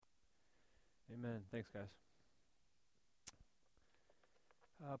Amen. Thanks, guys.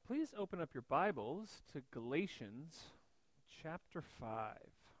 Please open up your Bibles to Galatians chapter 5.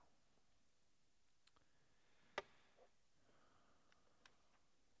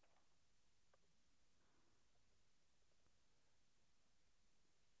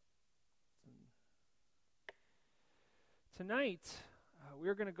 Tonight,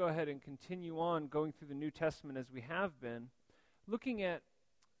 we're going to go ahead and continue on going through the New Testament as we have been, looking at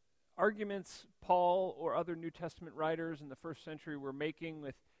arguments Paul or other New Testament writers in the first century were making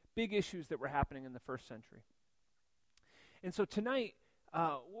with big issues that were happening in the first century. And so tonight,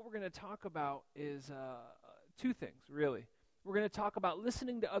 what we're going to talk about is two things, really. We're going to talk about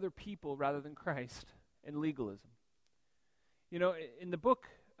listening to other people rather than Christ and legalism. You know, in the book,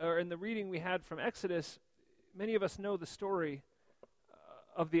 or in the reading we had from Exodus, many of us know the story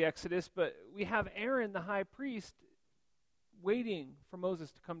of the Exodus, but we have Aaron, the high priest, waiting for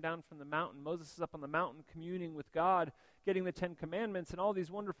Moses to come down from the mountain. Moses is up on the mountain communing with God, getting the 10 Commandments and all these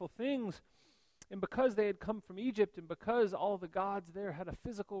wonderful things. And because they had come from Egypt and because all the gods there had a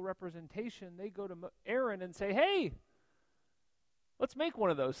physical representation, they go to Aaron and say, hey, let's make one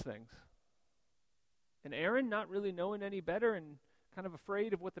of those things. And Aaron, not really knowing any better and kind of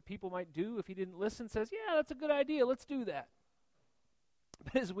afraid of what the people might do if he didn't listen, says, yeah, that's a good idea, let's do that.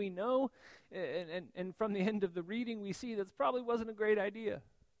 But as we know, and from the end of the reading, we see that probably wasn't a great idea.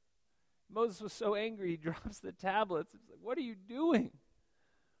 Moses was so angry, he drops the tablets. It's like, what are you doing?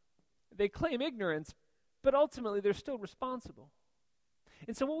 They claim ignorance, but ultimately they're still responsible.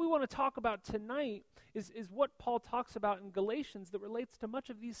 And so what we want to talk about tonight is what Paul talks about in Galatians that relates to much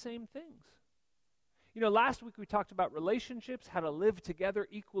of these same things. You know, last week we talked about relationships, how to live together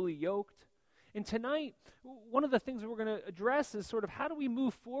equally yoked. And tonight, one of the things that we're going to address is sort of how do we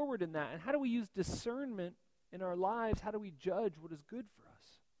move forward in that, and how do we use discernment in our lives? How do we judge what is good for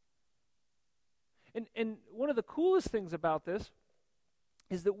us? And one of the coolest things about this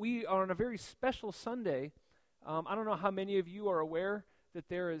is that we are on a very special Sunday. I don't know how many of you are aware that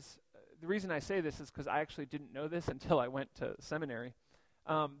there is, the reason I say this is because I actually didn't know this until I went to seminary.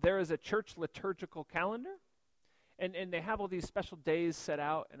 There is a church liturgical calendar, and they have all these special days set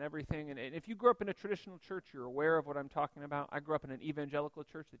out and everything. And if you grew up in a traditional church, you're aware of what I'm talking about. I grew up in an evangelical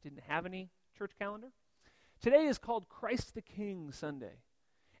church that didn't have any church calendar. Today is called Christ the King Sunday.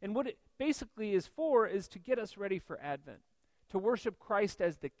 And what it basically is for is to get us ready for Advent, to worship Christ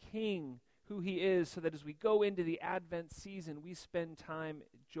as the King, who he is, so that as we go into the Advent season, we spend time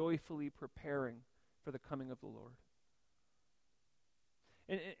joyfully preparing for the coming of the Lord.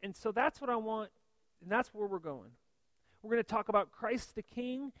 And so that's what I want, and that's where we're going. We're going to talk about Christ the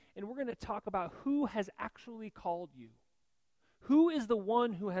King, and we're going to talk about who has actually called you. Who is the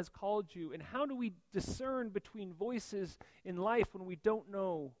one who has called you, and how do we discern between voices in life when we don't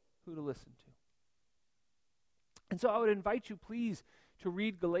know who to listen to? And so I would invite you, please, to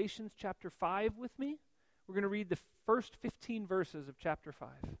read Galatians chapter 5 with me. We're going to read the first 15 verses of chapter 5.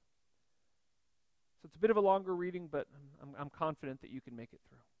 So it's a bit of a longer reading, but I'm confident that you can make it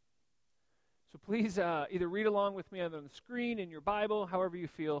through. So please either read along with me either on the screen, in your Bible, however you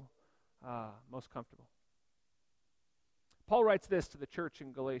feel most comfortable. Paul writes this to the church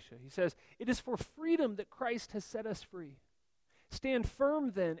in Galatia. He says, "It is for freedom that Christ has set us free. Stand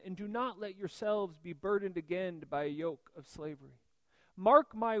firm then, and do not let yourselves be burdened again by a yoke of slavery.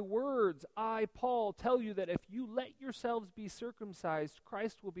 Mark my words, I, Paul, tell you that if you let yourselves be circumcised,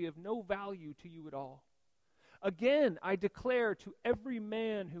 Christ will be of no value to you at all. Again, I declare to every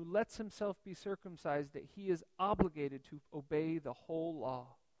man who lets himself be circumcised that he is obligated to obey the whole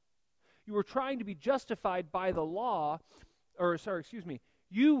law. You are trying to be justified by the law,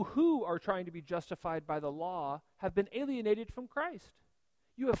 you who are trying to be justified by the law have been alienated from Christ.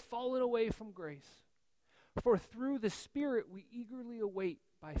 You have fallen away from grace. For through the Spirit we eagerly await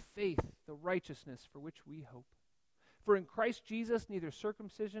by faith the righteousness for which we hope. For in Christ Jesus neither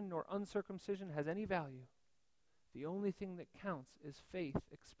circumcision nor uncircumcision has any value. The only thing that counts is faith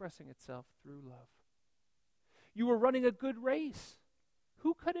expressing itself through love. You are running a good race.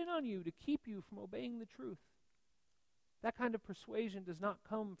 Who cut in on you to keep you from obeying the truth? That kind of persuasion does not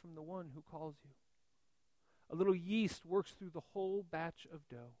come from the one who calls you. A little yeast works through the whole batch of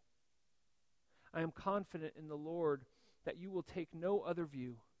dough. I am confident in the Lord that you will take no other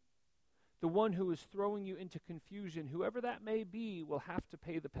view. The one who is throwing you into confusion, whoever that may be, will have to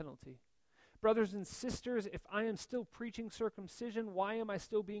pay the penalty. Brothers and sisters, if I am still preaching circumcision, why am I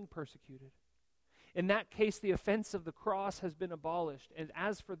still being persecuted? In that case, the offense of the cross has been abolished. And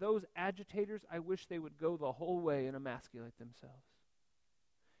as for those agitators, I wish they would go the whole way and emasculate themselves.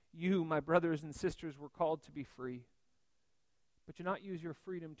 You, my brothers and sisters, were called to be free. but do not use your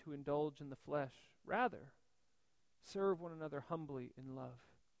freedom to indulge in the flesh. Rather, serve one another humbly in love.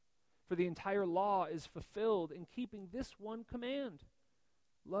 For the entire law is fulfilled in keeping this one command: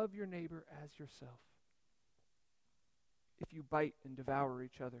 love your neighbor as yourself. If you bite and devour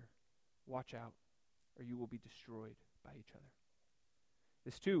each other, watch out, or you will be destroyed by each other.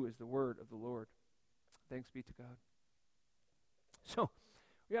 This too is the word of the Lord. Thanks be to God. So,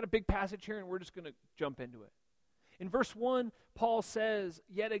 we got a big passage here, and we're just going to jump into it. In verse 1, Paul says,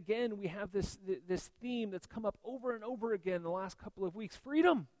 yet again, we have this theme that's come up over and over again in the last couple of weeks: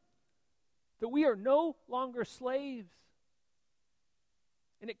 freedom. That we are no longer slaves.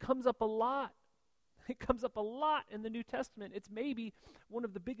 And it comes up a lot. It comes up a lot in the New Testament. It's maybe one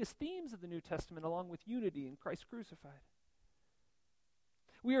of the biggest themes of the New Testament, along with unity in Christ crucified.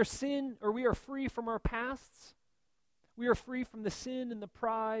 We are free from our pasts. We are free from the sin and the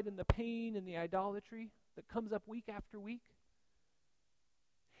pride and the pain and the idolatry that comes up week after week.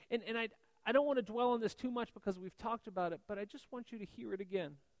 And I don't want to dwell on this too much because we've talked about it, but I just want you to hear it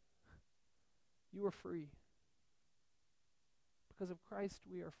again. You are free. Because of Christ,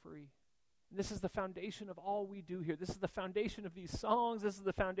 we are free. And this is the foundation of all we do here. This is the foundation of these songs. This is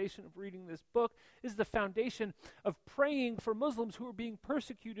the foundation of reading this book. This is the foundation of praying for Muslims who are being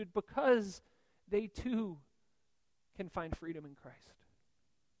persecuted because they too can find freedom in Christ.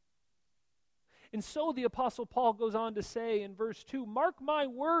 And so the Apostle Paul goes on to say in verse 2, mark my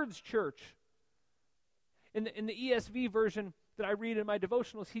words, church. In the ESV version that I read in my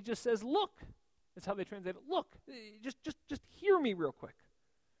devotionals, he just says, look. That's how they translate it. Look, just hear me real quick.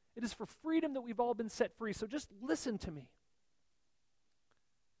 It is for freedom that we've all been set free, so just listen to me.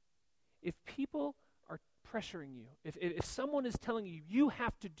 If people are pressuring you, if someone is telling you, you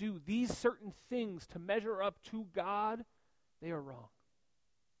have to do these certain things to measure up to God, they are wrong.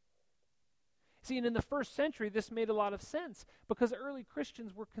 See, and in the first century, this made a lot of sense because early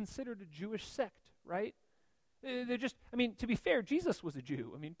Christians were considered a Jewish sect, right? To be fair, Jesus was a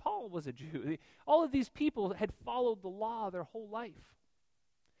Jew. Paul was a Jew. All of these people had followed the law their whole life.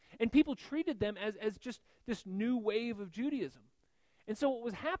 And people treated them as just this new wave of Judaism. And so what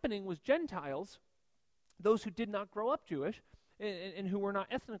was happening was Gentiles, those who did not grow up Jewish and who were not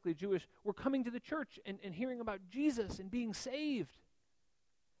ethnically Jewish, were coming to the church and hearing about Jesus and being saved.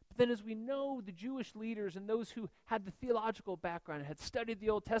 But then as we know, the Jewish leaders and those who had the theological background and had studied the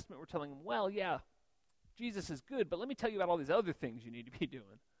Old Testament were telling them, well, yeah, Jesus is good, but let me tell you about all these other things you need to be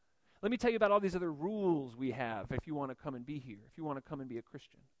doing. Let me tell you about all these other rules we have if you want to come and be here, if you want to come and be a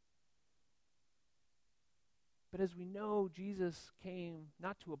Christian. But as we know, Jesus came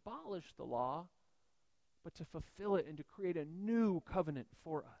not to abolish the law, but to fulfill it and to create a new covenant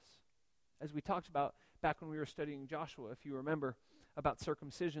for us. As we talked about back when we were studying Joshua, if you remember, about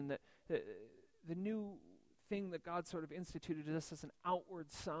circumcision, that the new thing that God sort of instituted us as an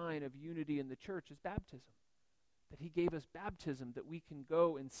outward sign of unity in the church is baptism. That he gave us baptism that we can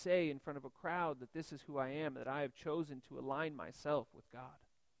go and say in front of a crowd that this is who I am, that I have chosen to align myself with God.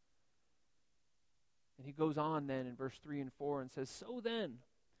 And he goes on then in verse 3 and 4 and says, so then,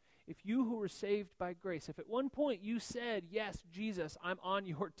 if you who were saved by grace, if at one point you said, yes, Jesus, I'm on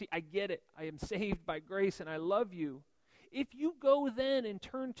your team, I get it, I am saved by grace and I love you. If you go then and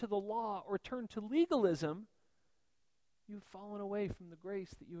turn to the law or turn to legalism, you've fallen away from the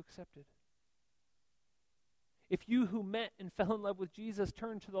grace that you accepted. If you who met and fell in love with Jesus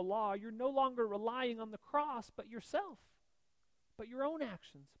turn to the law, you're no longer relying on the cross but yourself, but your own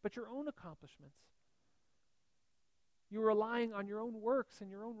actions, but your own accomplishments. You're relying on your own works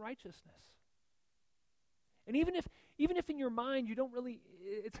and your own righteousness. And even if in your mind you don't really,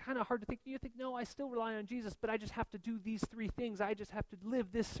 it's kind of hard to think, you think, no, I still rely on Jesus, but I just have to do these three things. I just have to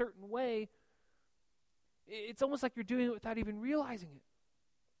live this certain way. It's almost like you're doing it without even realizing it.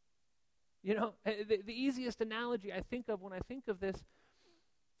 You know, the easiest analogy I think of when I think of this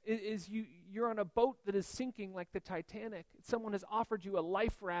is you're on a boat that is sinking like the Titanic. Someone has offered you a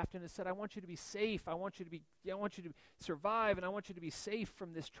life raft and has said, I want you to be safe. I want you to survive, and I want you to be safe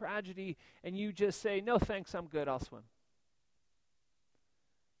from this tragedy. And you just say, no, thanks, I'm good, I'll swim.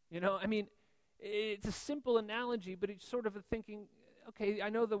 You know, it's a simple analogy, but it's sort of a thinking, okay, I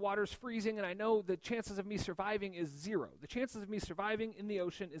know the water's freezing, and I know the chances of me surviving is zero. The chances of me surviving in the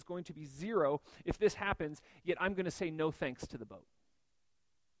ocean is going to be zero if this happens, yet I'm going to say no thanks to the boat.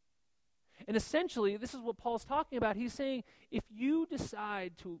 And essentially, this is what Paul's talking about. He's saying, if you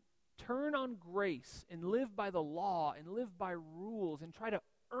decide to turn on grace and live by the law and live by rules and try to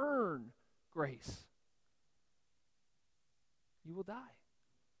earn grace, you will die.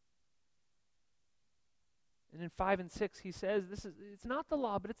 And in 5 and 6, he says, it's not the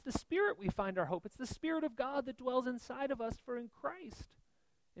law, but it's the Spirit we find our hope. It's the Spirit of God that dwells inside of us, for in Christ,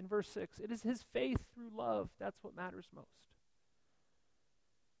 in verse 6, it is his faith through love. That's what matters most.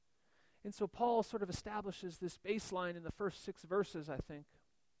 And so Paul sort of establishes this baseline in the first 6 verses, I think,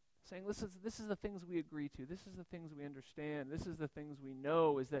 saying this is the things we agree to. This is the things we understand. This is the things we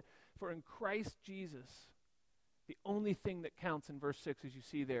know, is that for in Christ Jesus, the only thing that counts in verse 6, as you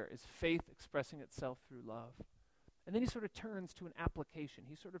see there, is faith expressing itself through love. And then he sort of turns to an application.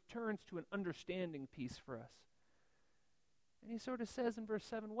 He sort of turns to an understanding piece for us. And he sort of says in verse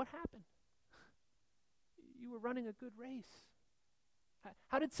 7, what happened? You were running a good race.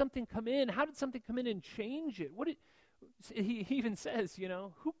 How did something come in? How did something come in and change it? He even says,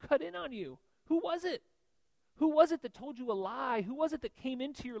 who cut in on you? Who was it? Who was it that told you a lie? Who was it that came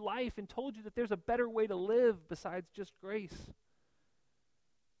into your life and told you that there's a better way to live besides just grace?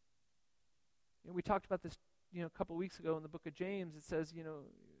 We talked about this, a couple weeks ago in the book of James. It says,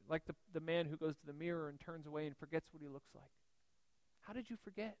 like the man who goes to the mirror and turns away and forgets what he looks like. How did you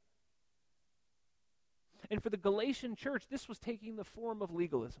forget? And for the Galatian church, this was taking the form of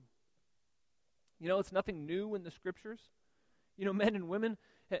legalism. It's nothing new in the scriptures. Men and women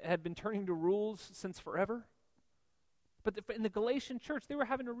had been turning to rules since forever. But in the Galatian church, they were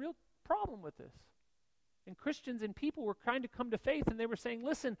having a real problem with this. And Christians and people were trying to come to faith, and they were saying,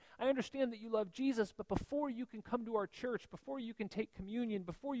 listen, I understand that you love Jesus, but before you can come to our church, before you can take communion,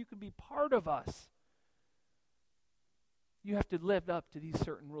 before you can be part of us, you have to live up to these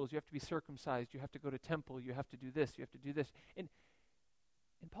certain rules. You have to be circumcised. You have to go to temple. You have to do this. You have to do this. And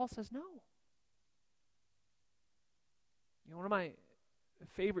Paul says, no. One of my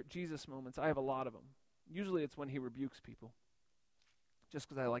favorite Jesus moments, I have a lot of them. Usually it's when he rebukes people, just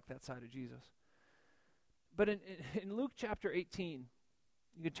because I like that side of Jesus. But in Luke chapter 18,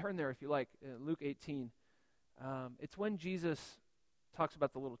 you can turn there if you like, Luke 18. It's when Jesus talks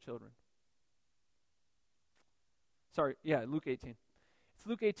about the little children. Luke 18. It's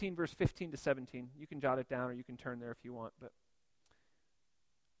Luke 18, verse 15 to 17. You can jot it down or you can turn there if you want. But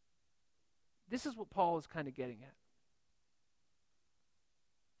this is what Paul is kind of getting at.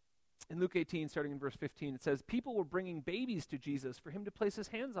 In Luke 18, starting in verse 15, it says, people were bringing babies to Jesus for him to place his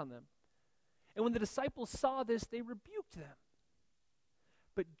hands on them. And when the disciples saw this, they rebuked them.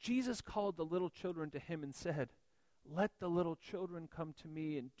 But Jesus called the little children to him and said, let the little children come to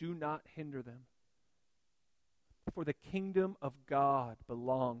me and do not hinder them. For the kingdom of God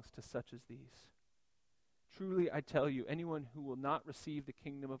belongs to such as these. Truly, I tell you, anyone who will not receive the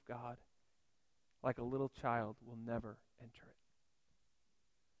kingdom of God like a little child will never enter it.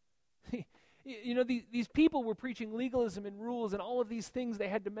 These people were preaching legalism and rules and all of these things they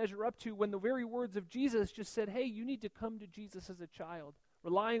had to measure up to, when the very words of Jesus just said, hey, you need to come to Jesus as a child,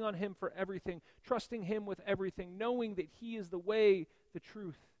 relying on him for everything, trusting him with everything, knowing that he is the way, the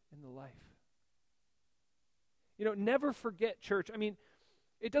truth, and the life. Never forget, church.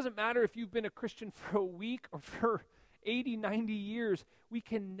 It doesn't matter if you've been a Christian for a week or for 80, 90 years. We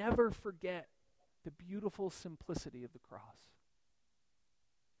can never forget the beautiful simplicity of the cross.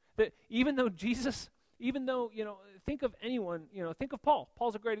 That even though Jesus, think of anyone, think of Paul.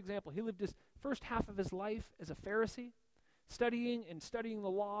 Paul's a great example. He lived his first half of his life as a Pharisee, studying the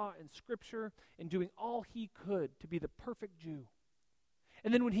law and Scripture and doing all he could to be the perfect Jew.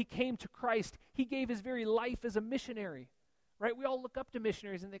 And then when he came to Christ, he gave his very life as a missionary, right? We all look up to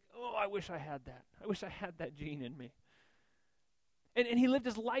missionaries and think, oh, I wish I had that. I wish I had that gene in me. And he lived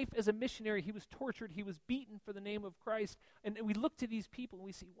his life as a missionary. He was tortured. He was beaten for the name of Christ. And we look to these people and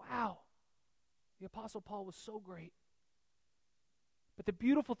we see, wow, the Apostle Paul was so great. But the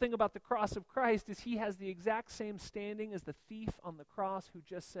beautiful thing about the cross of Christ is he has the exact same standing as the thief on the cross who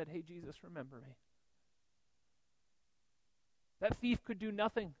just said, hey, Jesus, remember me. That thief could do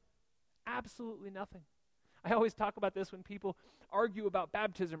nothing, absolutely nothing. I always talk about this when people argue about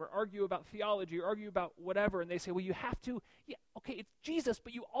baptism or argue about theology or argue about whatever, and they say, well, you have to, yeah, okay, it's Jesus,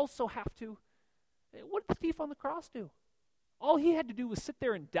 but you also have to. What did the thief on the cross do? All he had to do was sit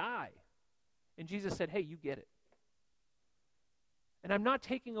there and die. And Jesus said, hey, you get it. And I'm not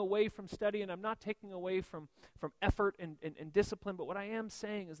taking away from study, and I'm not taking away from effort and discipline, but what I am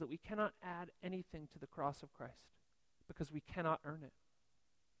saying is that we cannot add anything to the cross of Christ because we cannot earn it.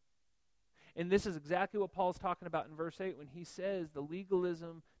 And this is exactly what Paul's talking about in verse 8 when he says the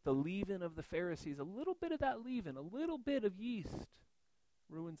legalism, the leaven of the Pharisees, a little bit of that leaven, a little bit of yeast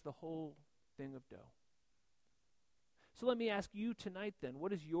ruins the whole thing of dough. So let me ask you tonight then,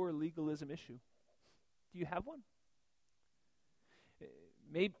 what is your legalism issue? Do you have one?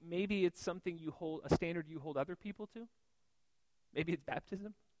 Maybe it's something you hold, a standard you hold other people to. Maybe it's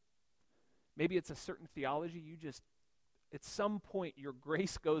baptism. Maybe it's a certain theology. You just, at some point, your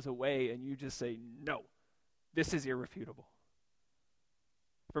grace goes away and you just say, no, this is irrefutable.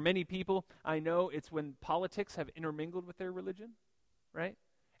 For many people, I know it's when politics have intermingled with their religion, right?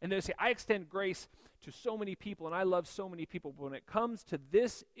 And they say, I extend grace to so many people and I love so many people, but when it comes to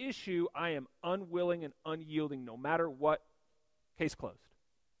this issue, I am unwilling and unyielding no matter what. Case closed.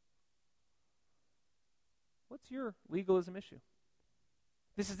 What's your legalism issue?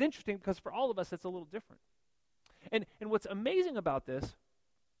 This is interesting because for all of us, it's a little different. And what's amazing about this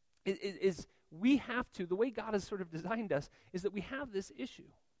is we have to, the way God has sort of designed us, is that we have this issue.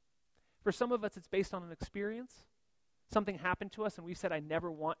 For some of us, it's based on an experience. Something happened to us and we said, I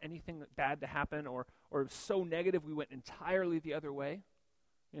never want anything bad to happen, or so negative we went entirely the other way,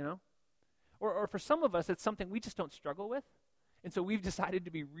 you know? Or for some of us, it's something we just don't struggle with. And so we've decided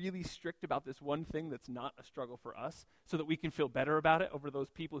to be really strict about this one thing that's not a struggle for us so that we can feel better about it over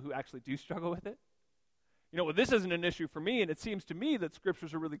those people who actually do struggle with it. You know, well, this isn't an issue for me, and it seems to me that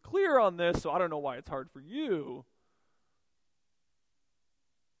scriptures are really clear on this, so I don't know why it's hard for you.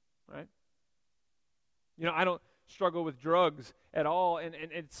 Right? You know, I don't struggle with drugs at all, and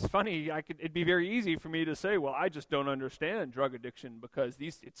it's funny, it'd be very easy for me to say, well, I just don't understand drug addiction because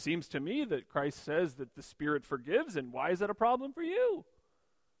it seems to me that Christ says that the Spirit forgives, and why is that a problem for you?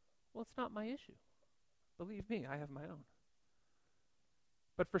 Well, it's not my issue. Believe me, I have my own.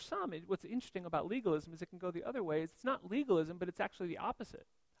 But for some, what's interesting about legalism is it can go the other way. It's not legalism, but it's actually the opposite.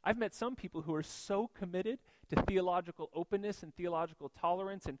 I've met some people who are so committed to theological openness and theological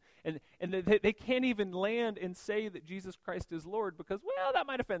tolerance, and they can't even land and say that Jesus Christ is Lord because, well, that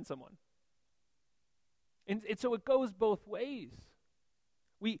might offend someone. And so it goes both ways.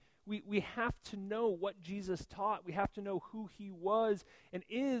 We have to know what Jesus taught. We have to know who he was and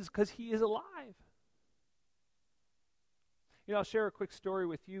is because he is alive. You know, I'll share a quick story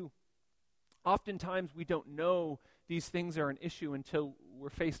with you. Oftentimes we don't know these things are an issue until we're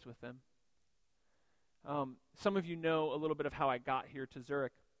faced with them. Some of you know a little bit of how I got here to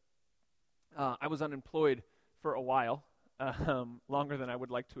Zurich. I was unemployed for a while, longer than I would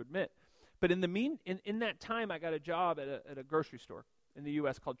like to admit. But in that time, I got a job at a grocery store in the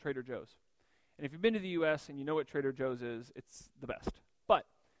U.S. called Trader Joe's. And if you've been to the U.S. and you know what Trader Joe's is, it's the best. But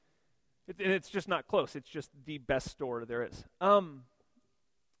it's just not close. It's just the best store there is.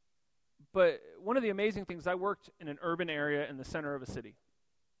 But one of the amazing things, I worked in an urban area in the center of a city.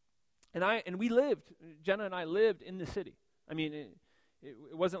 And we lived, Jenna and I lived in the city. I mean, it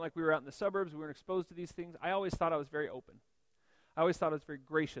wasn't like we were out in the suburbs. We weren't exposed to these things. I always thought I was very open. I always thought I was very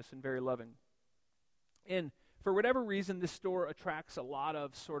gracious and very loving. And for whatever reason, this store attracts a lot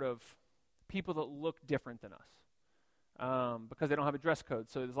of sort of people that look different than us because they don't have a dress code.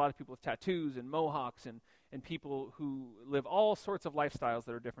 So there's a lot of people with tattoos and mohawks and people who live all sorts of lifestyles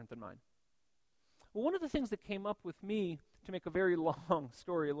that are different than mine. Well, one of the things that came up with me, to make a very long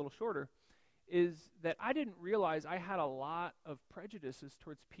story a little shorter, is that I didn't realize I had a lot of prejudices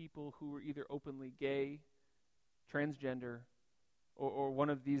towards people who were either openly gay, transgender, or one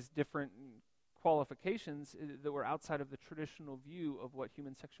of these different qualifications that were outside of the traditional view of what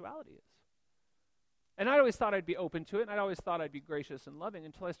human sexuality is. And I always thought I'd be open to it, and I always thought I'd be gracious and loving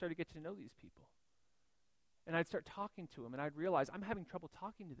until I started to get to know these people. And I'd start talking to them, and I'd realize I'm having trouble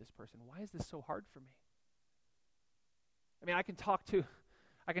talking to this person. Why is this so hard for me? I mean, I can talk to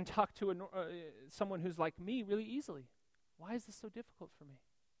someone who's like me really easily. Why is this so difficult for me?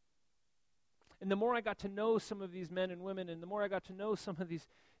 And the more I got to know some of these men and women, and the more I got to know some of these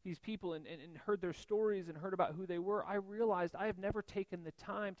people and heard their stories and heard about who they were, I realized I have never taken the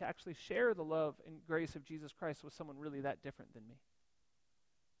time to actually share the love and grace of Jesus Christ with someone really that different than me.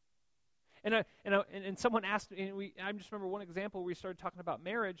 And someone asked me, I just remember one example where we started talking about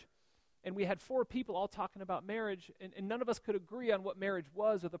marriage, and we had 4 people all talking about marriage, and none of us could agree on what marriage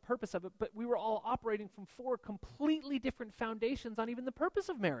was or the purpose of it, but we were all operating from 4 completely different foundations on even the purpose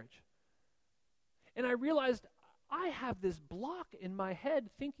of marriage. And I realized I have this block in my head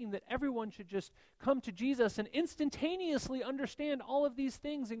thinking that everyone should just come to Jesus and instantaneously understand all of these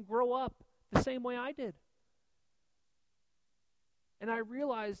things and grow up the same way I did. And I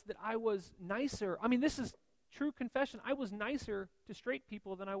realized that I was nicer. I mean, this is true confession. I was nicer to straight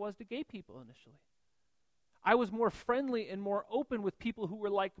people than I was to gay people initially. I was more friendly and more open with people who were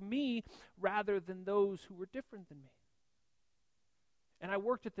like me rather than those who were different than me. And I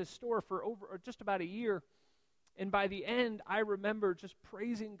worked at this store for just about a year. And by the end, I remember just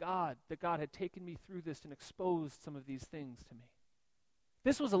praising God that God had taken me through this and exposed some of these things to me.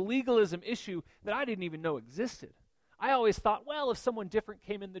 This was a legalism issue that I didn't even know existed. I always thought, well, if someone different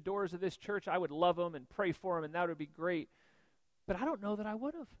came in the doors of this church, I would love them and pray for them, and that would be great. But I don't know that I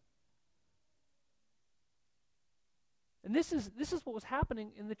would have. And this is what was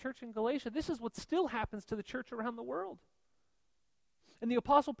happening in the church in Galatia. This is what still happens to the church around the world. And the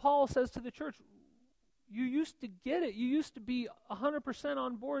Apostle Paul says to the church, you used to get it. You used to be 100%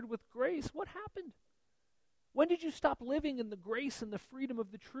 on board with grace. What happened? When did you stop living in the grace and the freedom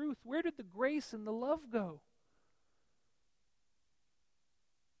of the truth? Where did the grace and the love go?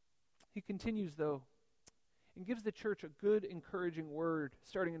 He continues, though, and gives the church a good, encouraging word.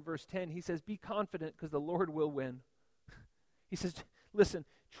 Starting in verse 10, he says, be confident because the Lord will win. He says, listen,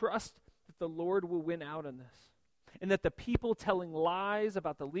 trust that the Lord will win out on this. And that the people telling lies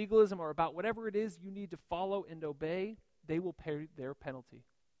about the legalism or about whatever it is you need to follow and obey, they will pay their penalty.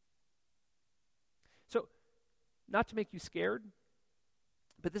 So, not to make you scared,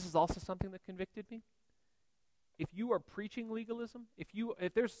 but this is also something that convicted me. If you are preaching legalism,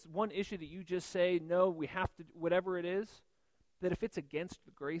 if there's one issue that you just say, no, we have to, whatever it is, that if it's against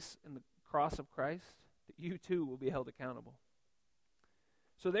the grace and the cross of Christ, that you too will be held accountable.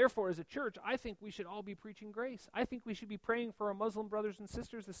 So therefore, as a church, I think we should all be preaching grace. I think we should be praying for our Muslim brothers and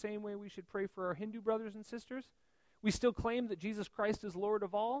sisters the same way we should pray for our Hindu brothers and sisters. We still claim that Jesus Christ is Lord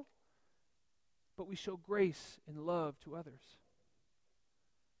of all, but we show grace and love to others.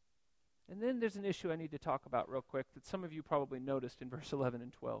 And then there's an issue I need to talk about real quick that some of you probably noticed in verse 11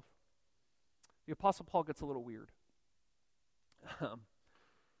 and 12. The Apostle Paul gets a little weird.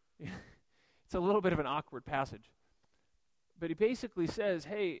 It's a little bit of an awkward passage. But he basically says,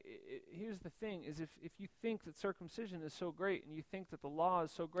 hey, here's the thing, is if you think that circumcision is so great and you think that the law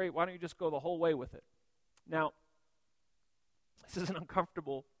is so great, why don't you just go the whole way with it? Now, this is an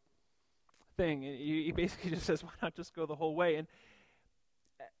uncomfortable thing. He basically just says, why not just go the whole way? And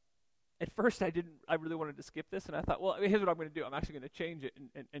at first I really wanted to skip this, and I thought, well, here's what I'm going to do. I'm actually going to change it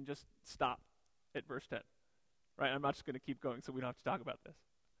and just stop at verse 10. Right? I'm not just going to keep going so we don't have to talk about this.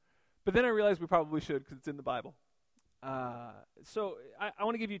 But then I realized we probably should because it's in the Bible. So I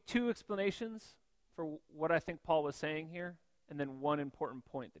want to give you two explanations for what I think Paul was saying here, and then one important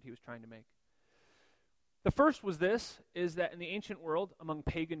point that he was trying to make. The first was this, is that in the ancient world, among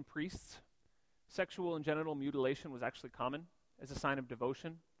pagan priests, sexual and genital mutilation was actually common as a sign of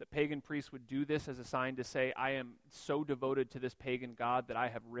devotion, that pagan priests would do this as a sign to say, I am so devoted to this pagan god that I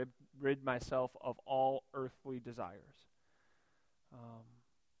have rid myself of all earthly desires.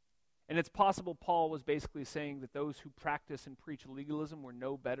 And it's possible Paul was basically saying that those who practice and preach legalism were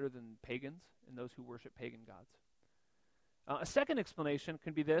no better than pagans and those who worship pagan gods. A second explanation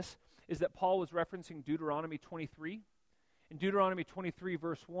can be this, is that Paul was referencing Deuteronomy 23. In Deuteronomy 23,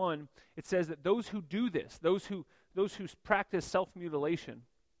 verse 1, it says that those who do this, those who practice self-mutilation,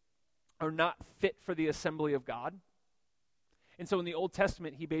 are not fit for the assembly of God. And so in the Old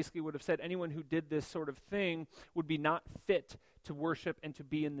Testament, he basically would have said anyone who did this sort of thing would be not fit to worship and to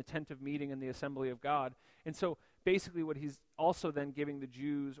be in the tent of meeting in the assembly of God. And so basically what he's also then giving the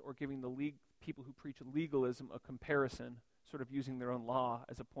Jews or giving the people who preach legalism a comparison, sort of using their own law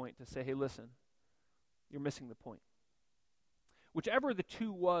as a point to say, hey, listen, you're missing the point. Whichever the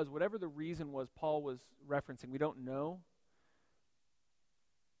two was, whatever the reason was Paul was referencing, we don't know,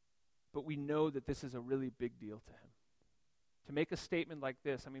 but we know that this is a really big deal to him. To make a statement like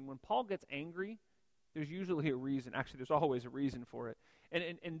this, I mean, when Paul gets angry, there's usually a reason. Actually, there's always a reason for it.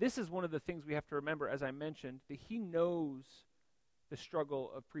 And this is one of the things we have to remember, as I mentioned, that he knows the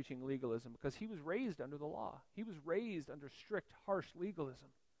struggle of preaching legalism because he was raised under the law. He was raised under strict, harsh legalism.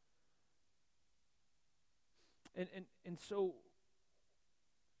 And so,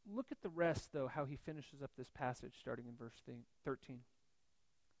 look at the rest, though, how he finishes up this passage, starting in verse 13.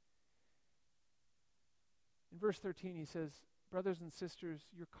 In verse 13, he says, brothers and sisters,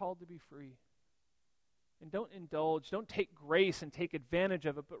 you're called to be free. And don't indulge, don't take grace and take advantage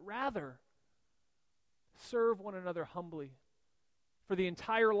of it, but rather serve one another humbly. For the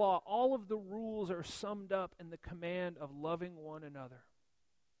entire law, all of the rules are summed up in the command of loving one another.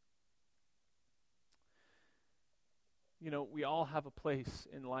 You know, we all have a place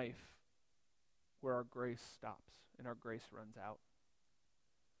in life where our grace stops and our grace runs out.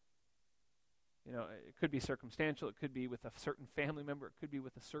 You know, it could be circumstantial. It could be with a certain family member. It could be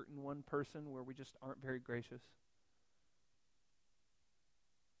with a certain one person where we just aren't very gracious.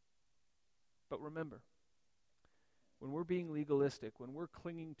 But remember, when we're being legalistic, when we're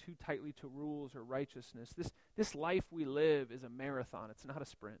clinging too tightly to rules or righteousness, this life we live is a marathon. It's not a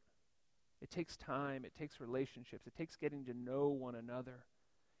sprint. It takes time. It takes relationships. It takes getting to know one another,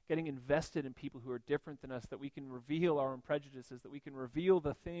 getting invested in people who are different than us, that we can reveal our own prejudices, that we can reveal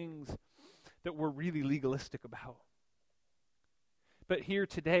the things that we're really legalistic about. But here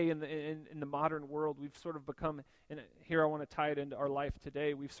today in the modern world, we've sort of become, and here I want to tie it into our life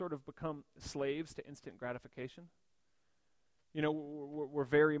today, we've sort of become slaves to instant gratification. You know, we're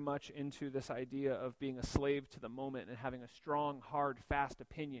very much into this idea of being a slave to the moment and having a strong, hard, fast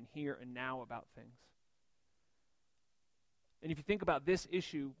opinion here and now about things. And if you think about this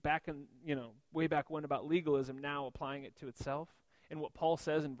issue back in, way back when about legalism, now applying it to itself, and what Paul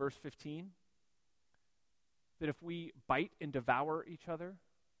says in verse 15, that if we bite and devour each other,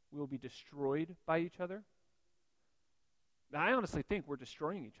 we will be destroyed by each other. Now, I honestly think we're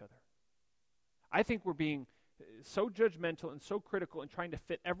destroying each other. I think we're being so judgmental and so critical and trying to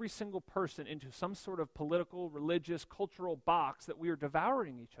fit every single person into some sort of political, religious, cultural box that we are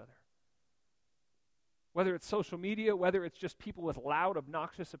devouring each other. Whether it's social media, whether it's just people with loud,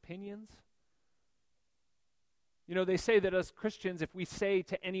 obnoxious opinions. You know, they say that as Christians, if we say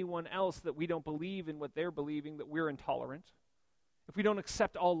to anyone else that we don't believe in what they're believing, that we're intolerant. If we don't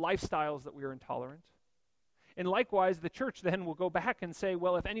accept all lifestyles, that we're intolerant. And likewise, the church then will go back and say,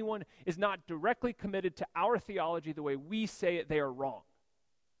 well, if anyone is not directly committed to our theology the way we say it, they are wrong.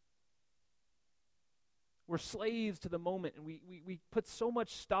 We're slaves to the moment, and we put so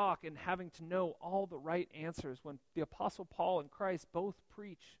much stock in having to know all the right answers when the Apostle Paul and Christ both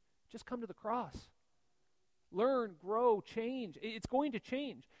preach, just come to the cross. Learn, grow, change. It's going to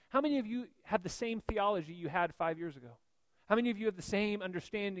change. How many of you have the same theology you had 5 years ago? How many of you have the same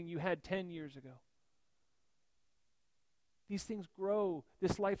understanding you had 10 years ago? These things grow.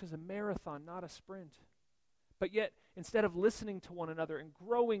 This life is a marathon, not a sprint. But yet, instead of listening to one another and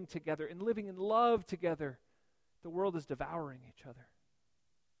growing together and living in love together, the world is devouring each other.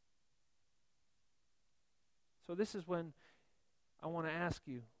 So this is when I want to ask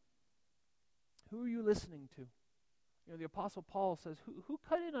you, who are you listening to? You know, the Apostle Paul says, who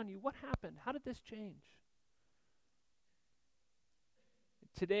cut in on you? What happened? How did this change?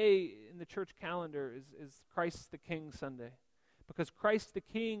 Today in the church calendar is Christ the King Sunday. Because Christ the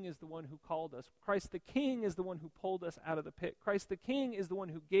King is the one who called us. Christ the King is the one who pulled us out of the pit. Christ the King is the one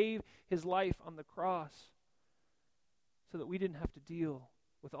who gave his life on the cross so that we didn't have to deal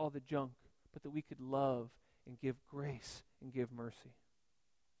with all the junk, but that we could love and give grace and give mercy.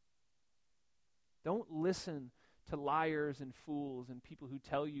 Don't listen to liars and fools and people who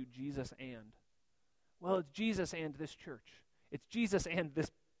tell you Jesus and. Well, it's Jesus and this church. It's Jesus and this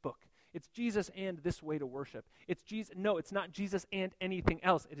book. It's Jesus and this way to worship. It's Jesus. No, it's not Jesus and anything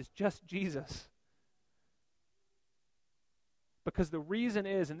else. It is just Jesus. Because the reason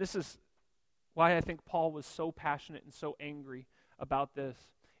is, and this is why I think Paul was so passionate and so angry about this,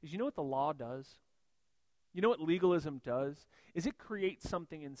 is you know what the law does? You know what legalism does? Is it creates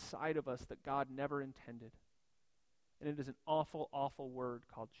something inside of us that God never intended. And it is an awful, awful word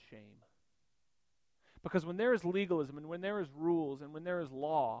called shame. Because when there is legalism and when there is rules and when there is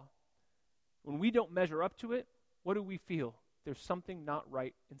law, when we don't measure up to it, what do we feel? There's something not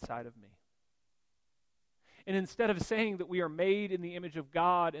right inside of me. And instead of saying that we are made in the image of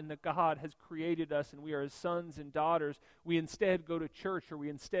God and that God has created us and we are his sons and daughters, we instead go to church or we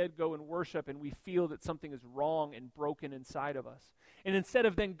instead go and worship and we feel that something is wrong and broken inside of us. And instead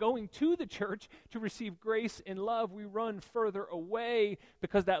of then going to the church to receive grace and love, we run further away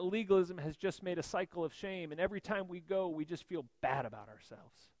because that legalism has just made a cycle of shame. And every time we go, we just feel bad about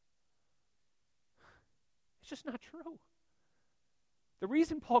ourselves. It's just not true. The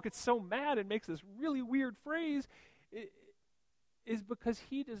reason Paul gets so mad and makes this really weird phrase is because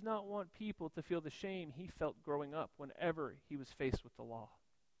he does not want people to feel the shame he felt growing up whenever he was faced with the law.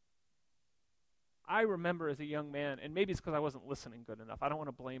 I remember as a young man, and maybe it's because I wasn't listening good enough. I don't want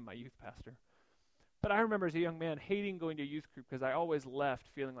to blame my youth pastor. But I remember as a young man hating going to youth group because I always left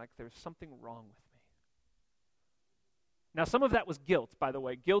feeling like there's something wrong with me. Now, some of that was guilt, by the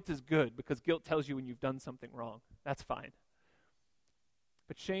way. Guilt is good because guilt tells you when you've done something wrong. That's fine.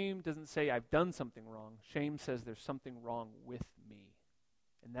 But shame doesn't say I've done something wrong. Shame says there's something wrong with me.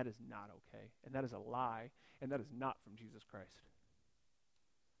 And that is not okay. And that is a lie. And that is not from Jesus Christ.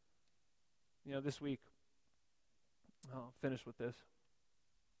 You know, this week, I'll finish with this.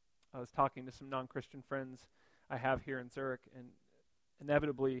 I was talking to some non-Christian friends I have here in Zurich, and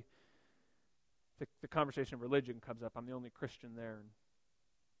inevitably the conversation of religion comes up. I'm the only Christian there.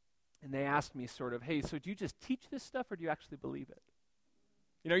 And they asked me sort of, hey, so do you just teach this stuff or do you actually believe it?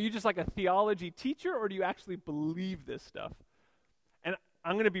 You know, are you just like a theology teacher or do you actually believe this stuff? And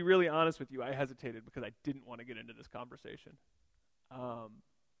I'm going to be really honest with you. I hesitated because I didn't want to get into this conversation.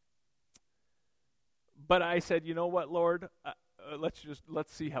 But I said, you know what, Lord, let's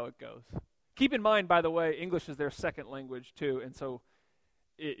see how it goes. Keep in mind, by the way, English is their second language too, and so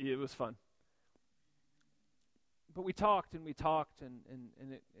it was fun. But we talked and it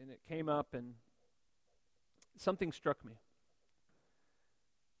came up, and something struck me.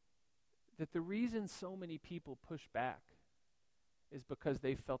 That the reason so many people push back is because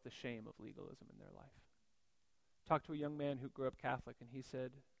they felt the shame of legalism in their life. Talked to a young man who grew up Catholic, and he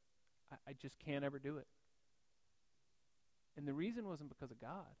said, I just can't ever do it. And the reason wasn't because of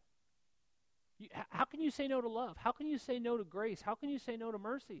God. How can you say no to love? How can you say no to grace? How can you say no to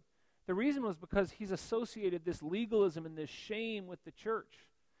mercy? The reason was because he's associated this legalism and this shame with the church.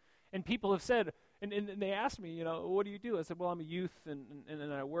 And people have said, and they asked me, what do you do? I said, well, I'm a youth,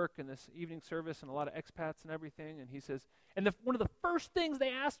 and I work in this evening service and a lot of expats and everything. And he says, one of the first things they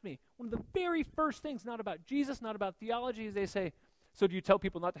asked me, one of the very first things, not about Jesus, not about theology, is they say, so do you tell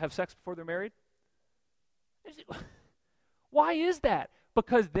people not to have sex before they're married? I said, why is that?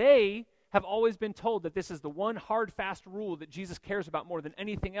 Because they have always been told that this is the one hard, fast rule that Jesus cares about more than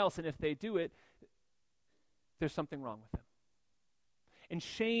anything else, and if they do it, there's something wrong with them. And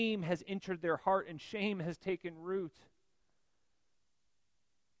shame has entered their heart, and shame has taken root.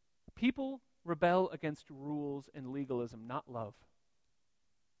 People rebel against rules and legalism, not love.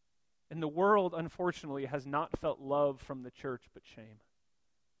 And the world, unfortunately, has not felt love from the church, but shame.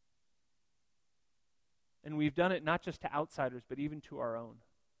 And we've done it not just to outsiders, but even to our own.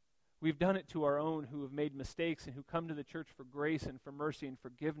 We've done it to our own who have made mistakes and who come to the church for grace and for mercy and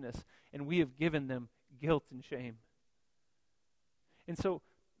forgiveness, and we have given them guilt and shame. And so,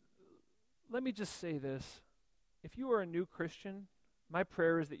 let me just say this. If you are a new Christian, my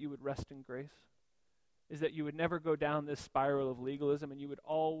prayer is that you would rest in grace, is that you would never go down this spiral of legalism, and you would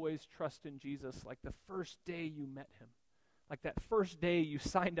always trust in Jesus like the first day you met him. Like that first day you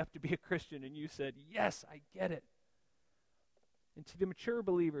signed up to be a Christian and you said, yes, I get it. And to the mature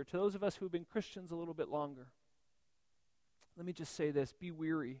believer, to those of us who have been Christians a little bit longer, let me just say this, be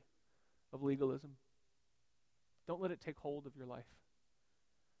weary of legalism. Don't let it take hold of your life.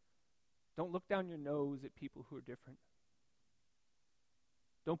 Don't look down your nose at people who are different.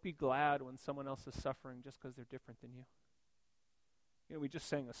 Don't be glad when someone else is suffering just because they're different than you. We just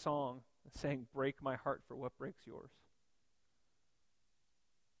sang a song saying, break my heart for what breaks yours.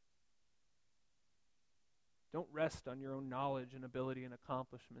 Don't rest on your own knowledge and ability and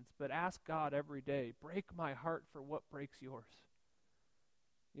accomplishments, but ask God every day, break my heart for what breaks yours.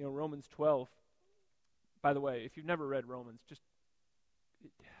 Romans 12, by the way, if you've never read Romans,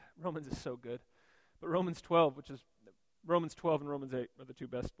 Romans is so good. But Romans 12 and Romans 8 are the two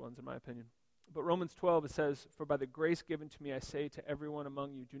best ones in my opinion. But Romans 12, it says, for by the grace given to me I say to everyone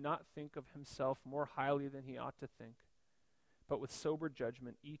among you, do not think of himself more highly than he ought to think, but with sober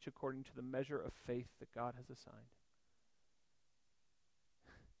judgment, each according to the measure of faith that God has assigned.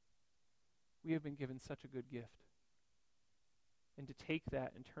 We have been given such a good gift. And to take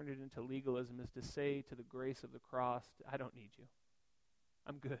that and turn it into legalism is to say to the grace of the cross, I don't need you.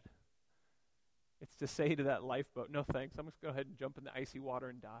 I'm good. It's to say to that lifeboat, no thanks, I'm just going to go ahead and jump in the icy water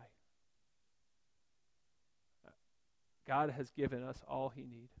and die. God has given us all we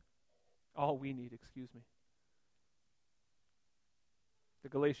need. The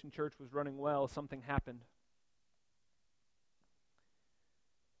Galatian church was running well, something happened.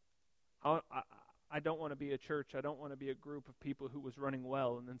 I don't want to be a church, I don't want to be a group of people who was running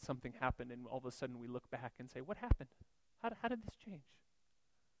well and then something happened and all of a sudden we look back and say, what happened? How did this change?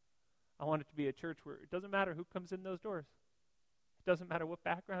 I want it to be a church where it doesn't matter who comes in those doors. It doesn't matter what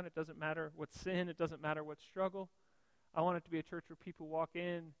background, it doesn't matter what sin, it doesn't matter what struggle. I want it to be a church where people walk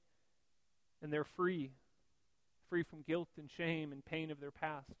in and they're free from guilt and shame and pain of their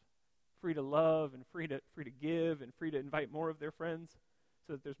past, free to love and free to give and free to invite more of their friends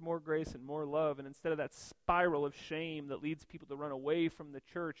so that there's more grace and more love. And instead of that spiral of shame that leads people to run away from the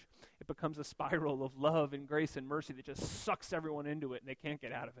church, it becomes a spiral of love and grace and mercy that just sucks everyone into it and they can't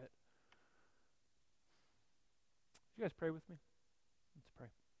get out of it. You guys pray with me? Let's pray.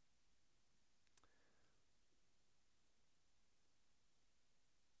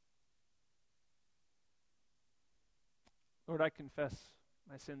 Lord, I confess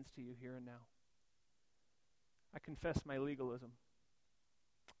my sins to you here and now. I confess my legalism.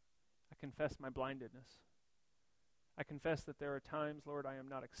 I confess my blindedness. I confess that there are times, Lord, I am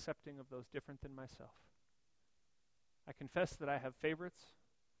not accepting of those different than myself. I confess that I have favorites.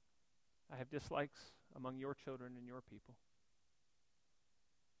 I have dislikes among your children and your people.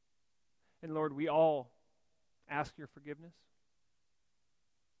 And Lord, we all ask your forgiveness.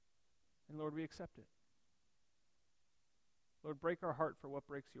 And Lord, we accept it. Lord, break our heart for what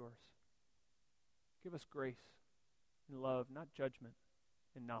breaks yours. Give us grace and love, not judgment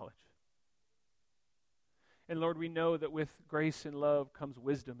and knowledge. And Lord, we know that with grace and love comes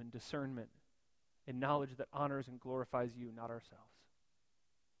wisdom and discernment and knowledge that honors and glorifies you, not ourselves.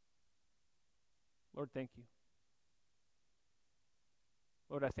 Lord, thank you.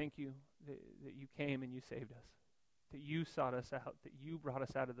 Lord, I thank you that you came and you saved us. that you sought us out, that you brought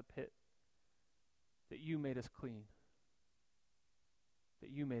us out of the pit, that you made us clean, that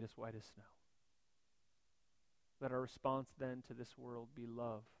you made us white as snow. Let our response then to this world be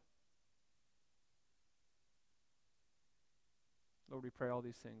love. Lord, we pray all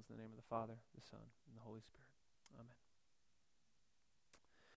these things in the name of the Father, the Son, and the Holy Spirit. Amen.